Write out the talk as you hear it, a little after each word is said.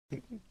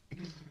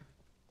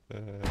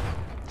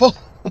Oh,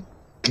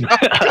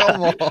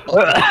 come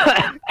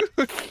on.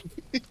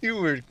 You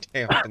were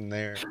camping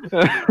there.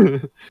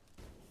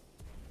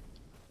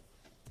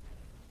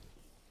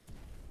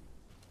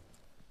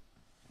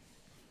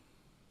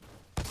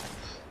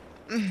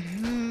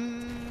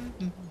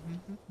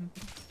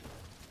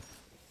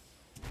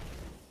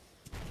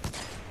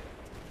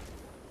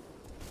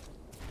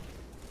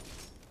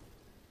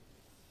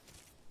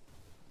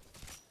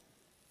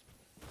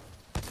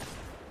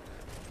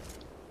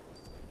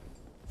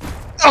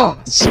 Oh,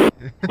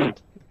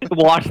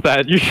 Watch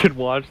that. You should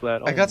watch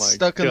that. I Oh got my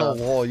stuck in the God.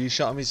 wall. You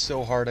shot me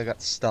so hard I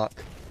got stuck.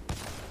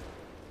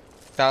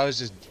 That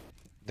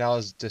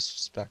was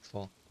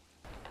disrespectful.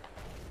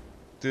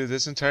 Dude,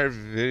 this entire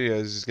video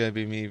is just gonna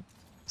be me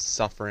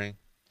suffering.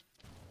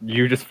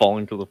 You just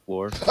falling to the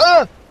floor.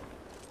 Ah!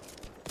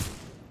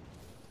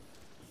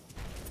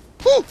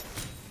 Woo!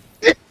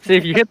 See,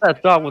 if you hit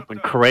that shot with the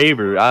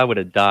Kraber, I would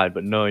have died,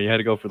 but no, you had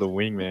to go for the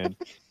wingman.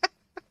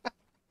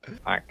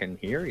 I can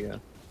hear you.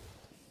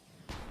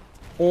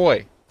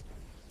 Oi!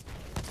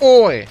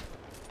 Oi!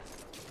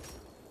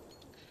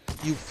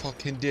 You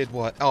fucking did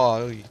what?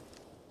 Oh,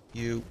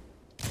 you.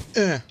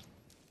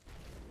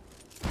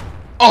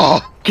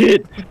 Oh!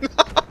 Kid!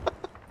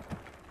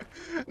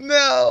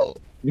 No!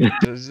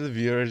 Those the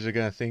viewers are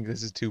gonna think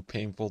this is too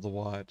painful to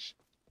watch.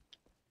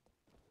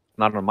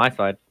 Not on my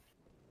side.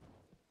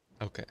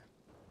 Okay.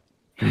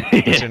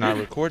 But you're not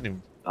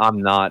recording. I'm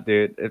not,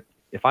 dude.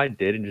 If I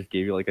did and just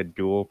gave you like a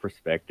dual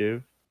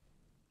perspective.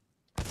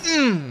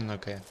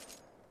 Okay.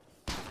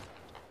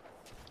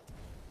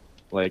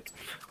 Like,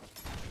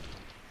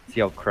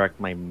 see how correct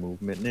my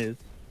movement is?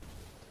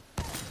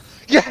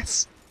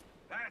 Yes!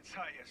 That's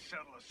how you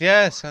settle a score.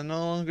 Yes, I'm no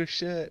longer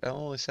shit. I'm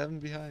only 7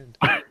 behind.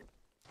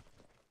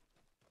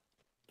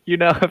 You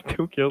now have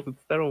 2 kills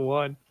instead of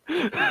 1.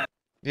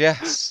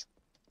 Yes.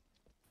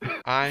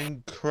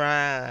 I'm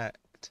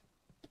cracked.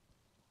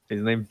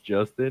 His name's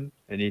Justin,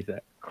 and he's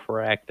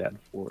cracked at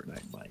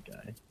Fortnite, my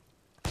guy.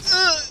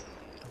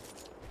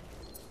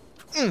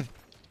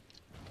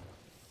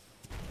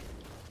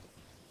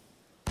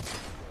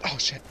 Oh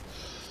shit.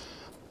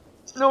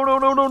 No, no,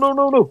 no, no, no,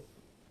 no, no!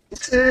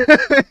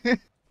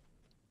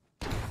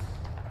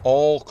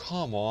 Oh,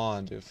 come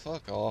on, dude.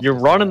 Fuck off. You're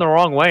with running that. the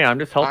wrong way. I'm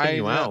just helping I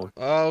you know. out.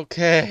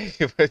 Okay,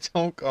 but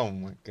don't. Oh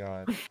my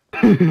god.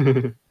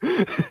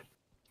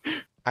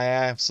 I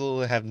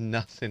absolutely have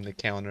nothing to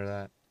counter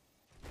that.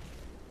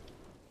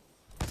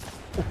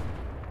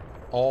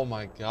 Oh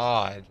my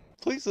god.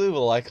 Please leave a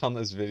like on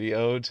this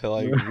video to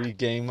like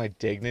regain my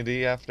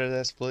dignity after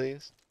this,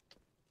 please.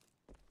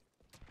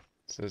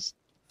 Just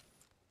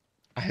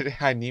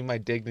I need my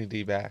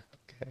dignity back,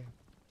 okay?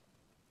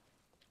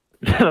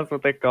 That's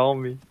what they call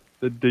me.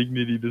 The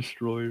Dignity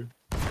Destroyer.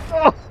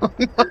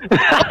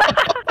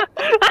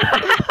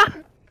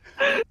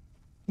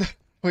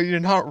 Well,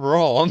 you're not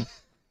wrong.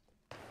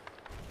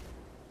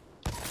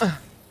 You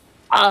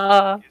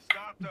stopped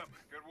them.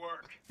 Good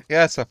work.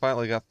 Yes, I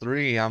finally got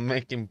 3. I'm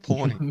making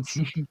points.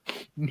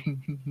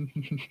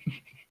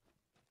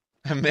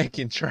 I'm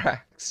making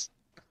tracks.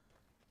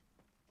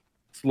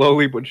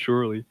 Slowly but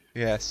surely.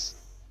 Yes.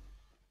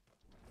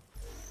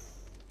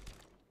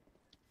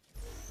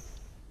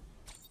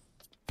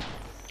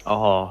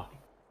 Oh.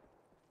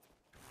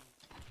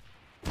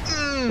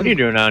 What are you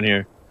doing down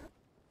here?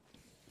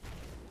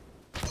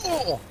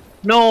 Oh.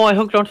 No, I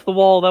hooked onto the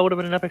wall. That would have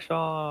been an epic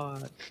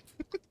shot.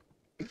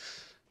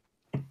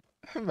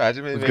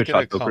 Imagine me Good making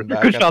shot, a though, Chris.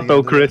 comeback. Good at shot, the though,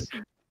 end of Chris.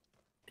 this.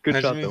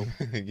 Good shot, though.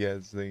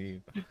 Yes, thank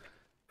you.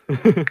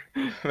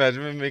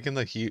 Imagine me making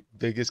the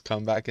biggest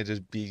comeback and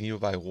just beating you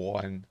by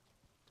 1.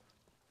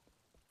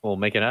 Well,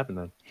 make it happen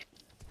then.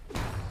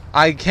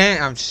 I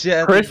can't. I'm shit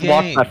at Chris, the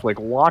watch game. that flick.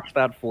 Watch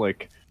that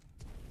flick.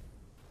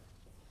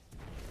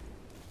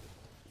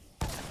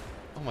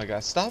 Oh my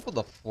god! Stop with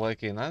the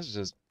flicking. That's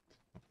just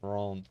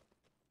wrong.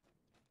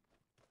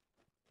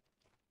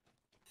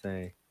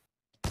 Say.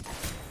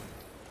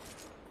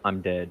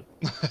 I'm dead.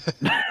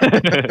 How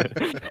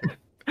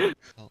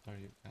are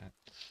you at?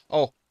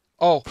 Oh!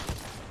 Oh!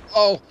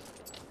 Oh!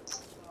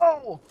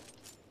 Oh!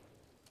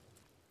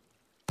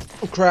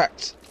 I'm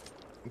cracked.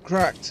 I'm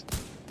cracked.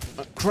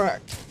 I'm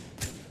cracked.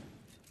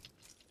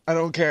 I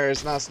don't care.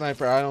 It's not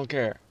sniper. I don't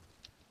care.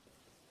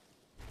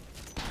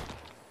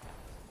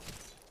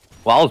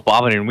 Well, I was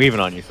bobbing and weaving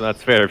on you, so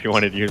that's fair if you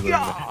wanted to use it.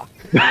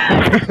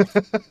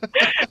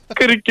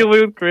 Couldn't kill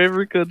me with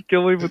Kraber, couldn't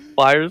kill me with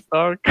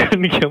Firestar,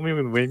 couldn't kill me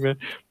with Wingman.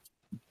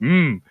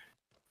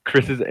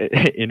 Chris's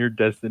inner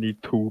Destiny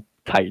 2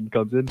 Titan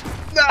comes in.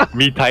 No!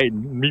 Me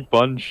Titan, me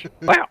Bunch.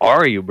 Where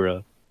are you,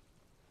 bro?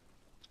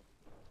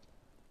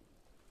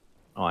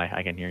 Oh,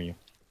 I can hear you.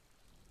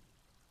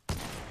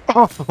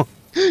 Oh!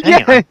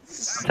 Dang it,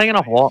 Yes! I'm taking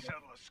off wall.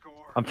 Settle a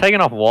score. I'm taking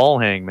off wall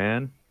hang,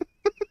 man.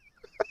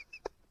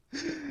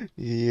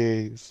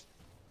 Yes.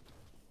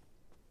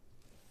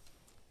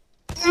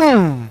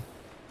 Oh,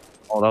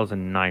 that was a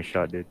nice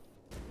shot, dude.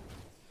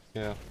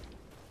 Yeah.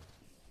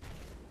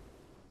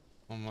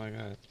 Oh my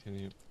god, can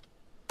you...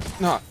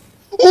 No!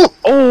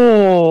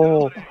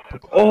 Oh!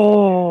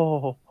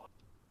 Oh!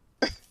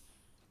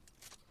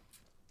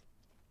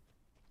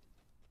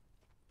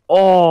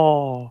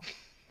 Oh!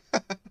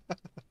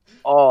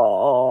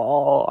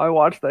 Oh! I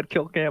watched that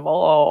kill cam.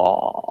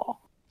 Oh!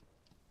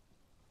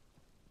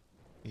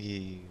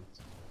 Yeah.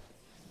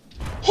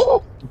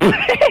 Oh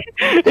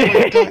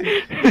my god,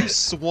 you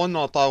swung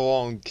not that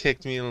long and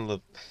kicked me in the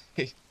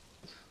face.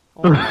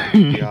 Oh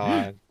my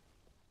god.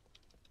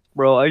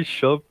 Bro, I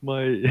shoved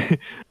my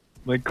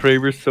my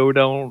Kraber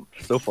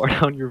so far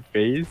down your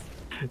face.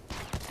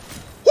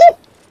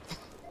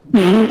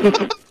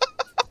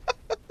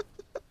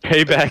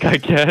 Payback, I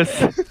guess.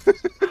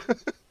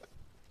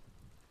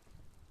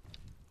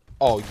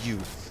 Oh,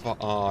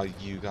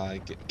 you gotta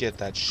get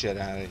that shit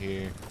out of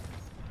here.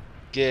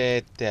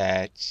 Get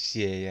that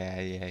shit out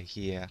of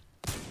here.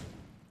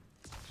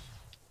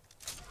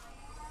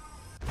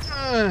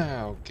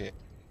 Okay.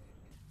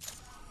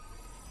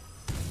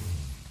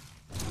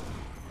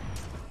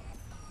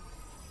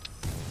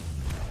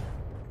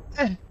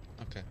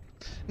 Okay.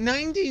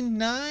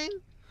 99?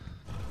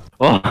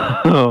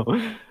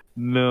 Oh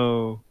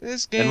no.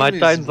 This And game my is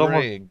Titan's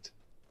almost rigged.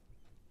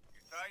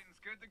 Titan's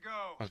good to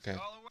go. Okay.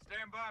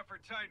 Stand by for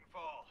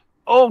Titanfall.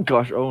 Oh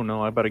gosh, oh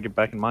no, I better get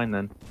back in mine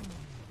then.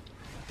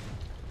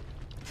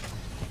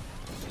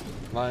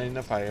 Line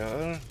of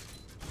fire.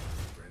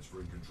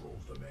 Transferring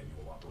controls to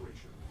manual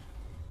operation.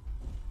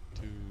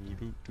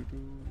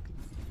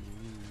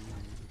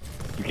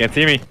 You can't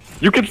see me.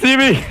 You can see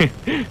me.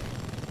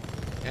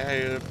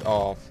 Yeah,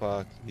 oh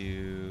fuck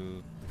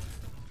you.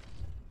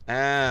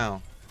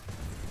 Ow.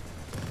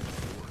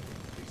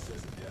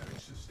 Excessive damage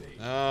sustained.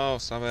 No,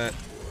 stop it.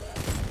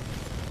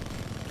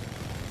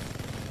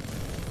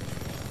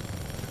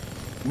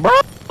 Bruh.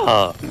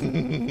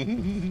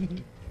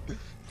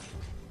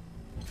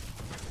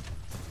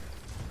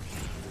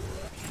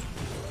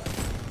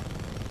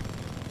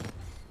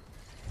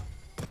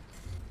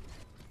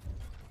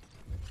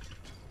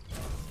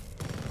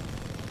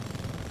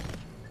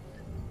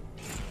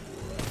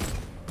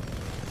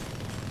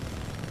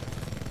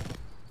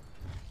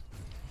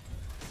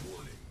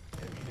 Warning.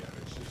 Heavy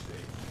damage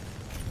sustained.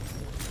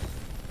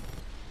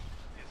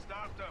 You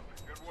stopped them.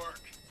 Good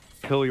work.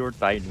 Kill your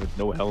Titan with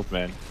no health,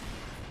 man.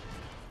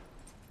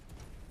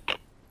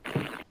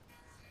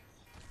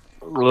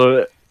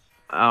 Oh,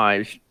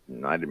 I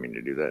didn't mean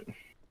to do that.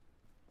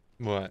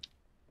 What?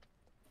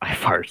 I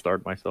fire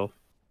started myself.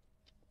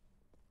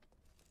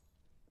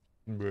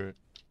 Bruh.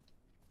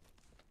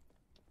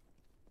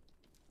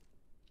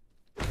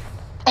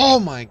 Oh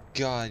my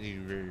god,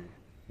 you were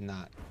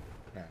not.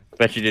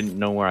 Bet you didn't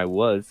know where I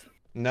was.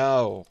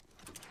 No.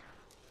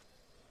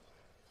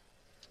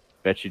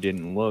 Bet you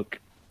didn't look.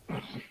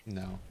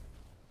 No.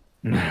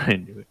 I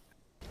knew it.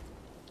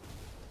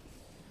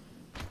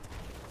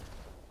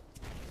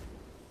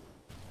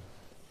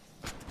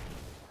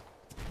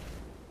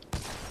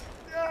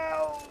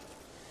 No.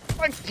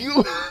 Fuck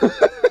you.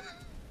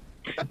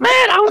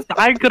 Man,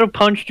 I could have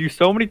punched you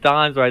so many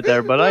times right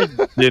there, but I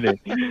didn't.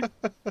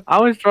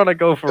 I was trying to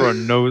go for a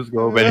nose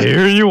go, but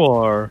here you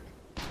are.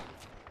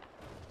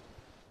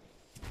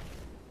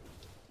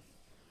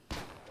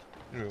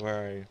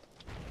 Where are you?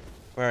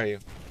 Where are you?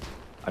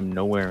 I'm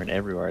nowhere and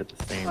everywhere at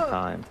the same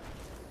time.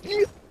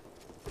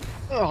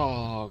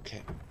 Oh,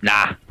 okay.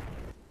 Nah.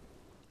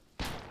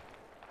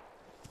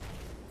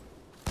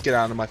 Get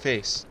out of my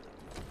face.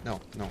 No,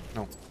 no,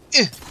 no.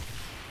 Eh.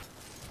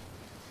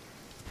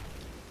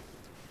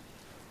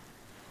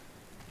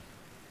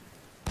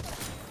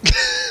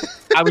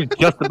 I was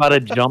just about to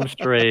jump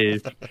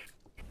straight.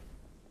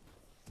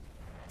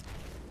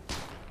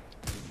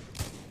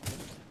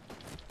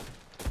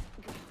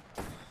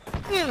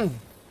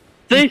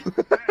 See?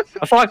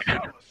 Fuck.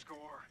 The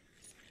score.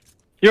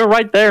 You're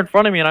right there in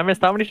front of me and I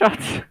missed how many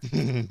shots?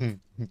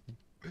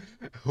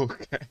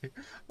 Okay.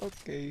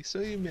 Okay, so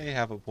you may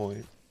have a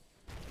point.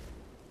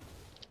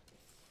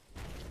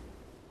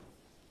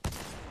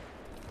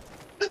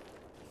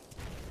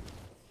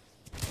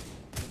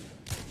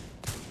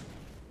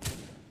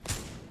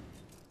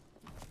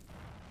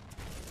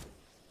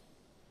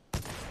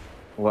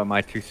 What, am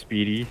I too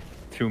speedy?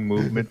 Too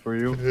movement for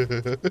you?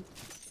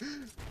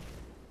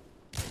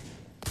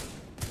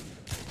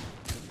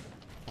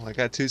 Oh, I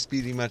got too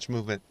speedy, much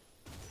movement.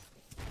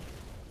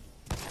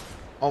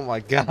 Oh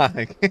my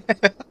god.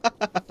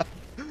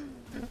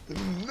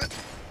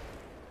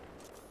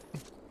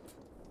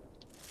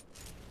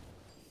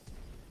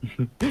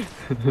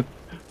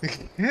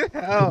 Get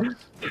out.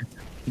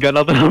 You got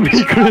nothing on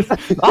me, Chris?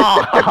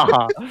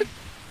 Ah!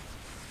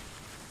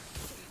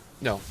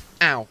 No.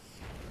 Ow.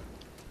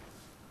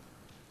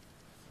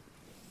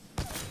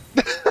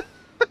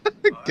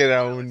 Get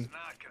out. It's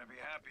not gonna be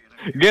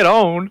happy. Get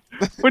on?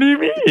 What do you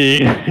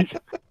mean?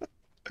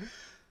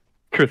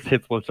 Chris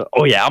hits one shot.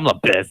 Oh yeah, I'm the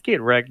best.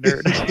 Get wrecked,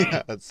 nerd.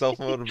 Yeah, that's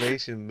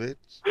self-motivation,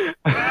 bitch.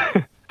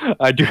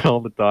 I do it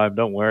all the time,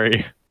 don't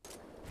worry.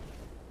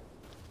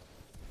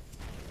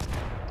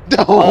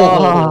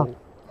 No!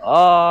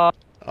 Oh,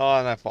 Oh,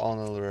 and I fall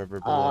into the river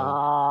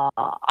below.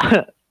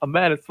 A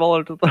man has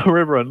fallen into the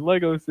river in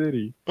Lego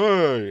City.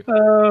 Hey!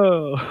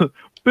 Oh,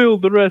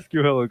 build the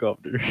rescue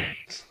helicopter.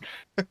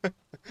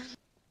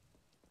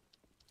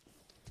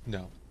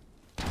 No.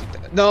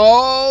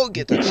 No!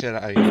 Get that shit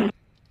out of here.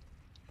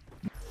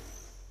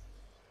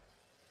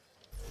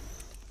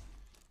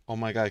 Oh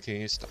my god, can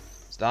you stop?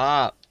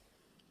 Stop!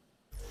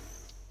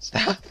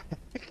 Stop!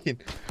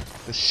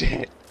 The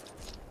shit.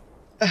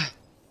 Oh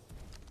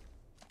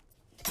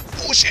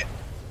shit!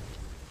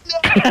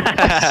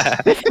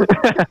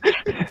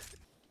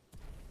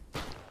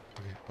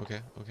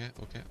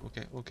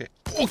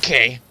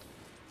 Okay.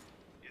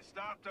 You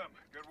stopped them.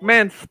 Good work.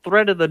 Man's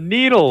threaded the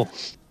needle.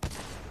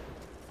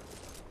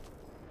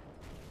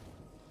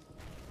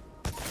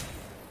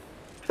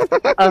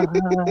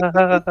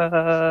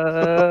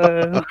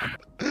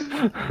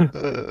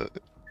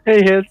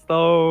 Hey, hits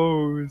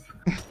those.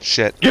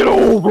 Shit. Get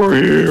over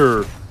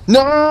here.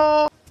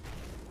 No!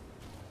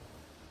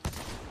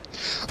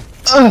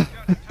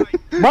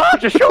 Mom,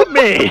 just shoot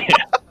me.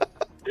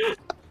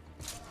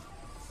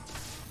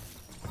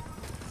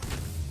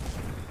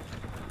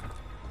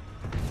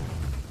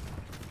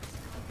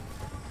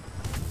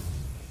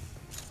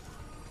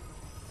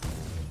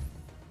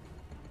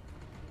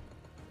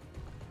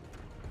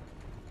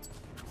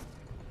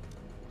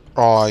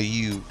 Aw,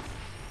 you.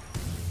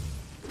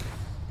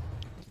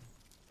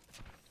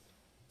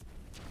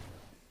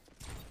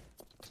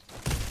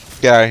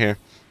 Get out of here.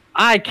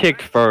 I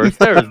kicked first.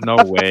 There's no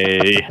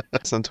way.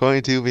 I'm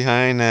 22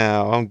 behind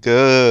now. I'm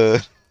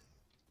good.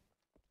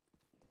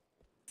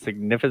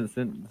 Significant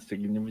way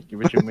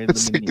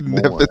to need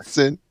more.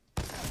 Significant.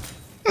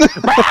 Hey,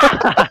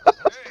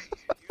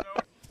 you know,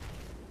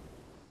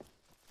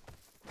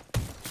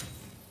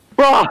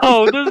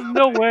 Bro, there's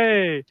no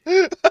way.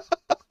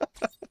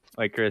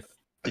 Wait, Chris,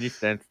 can you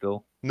stand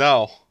still?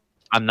 No.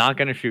 I'm not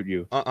gonna shoot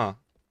you. Uh-uh.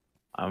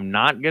 I'm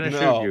not gonna No.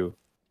 shoot you.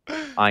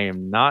 I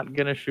am not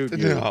gonna shoot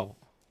you. No.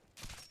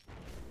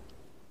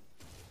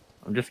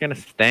 I'm just gonna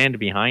stand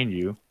behind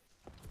you.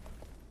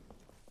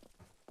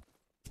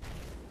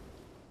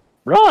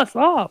 Bro,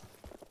 stop!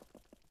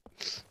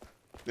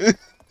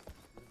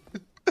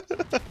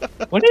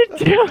 What are you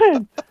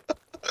doing?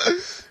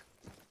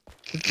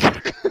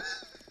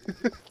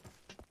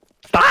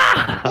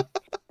 Stop!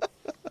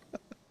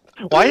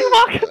 Why are you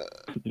walking?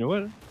 You know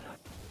what?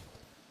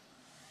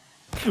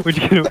 What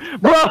you gonna do?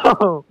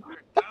 Bro!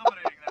 you're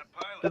dominating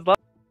that pilot.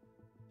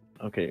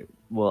 Okay,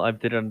 well, I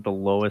did it on the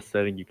lowest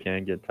setting you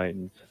can get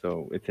Titans,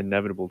 so it's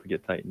inevitable to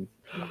get Titans.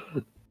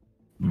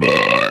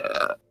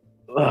 But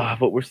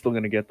we're still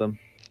gonna get them.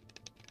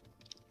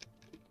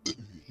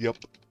 Yep.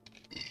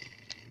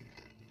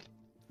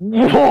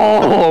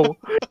 Whoa!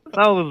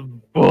 That was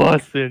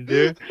busting,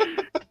 dude.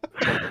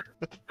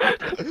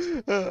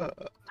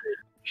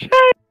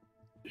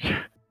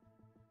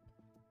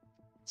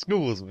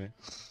 Schools, man.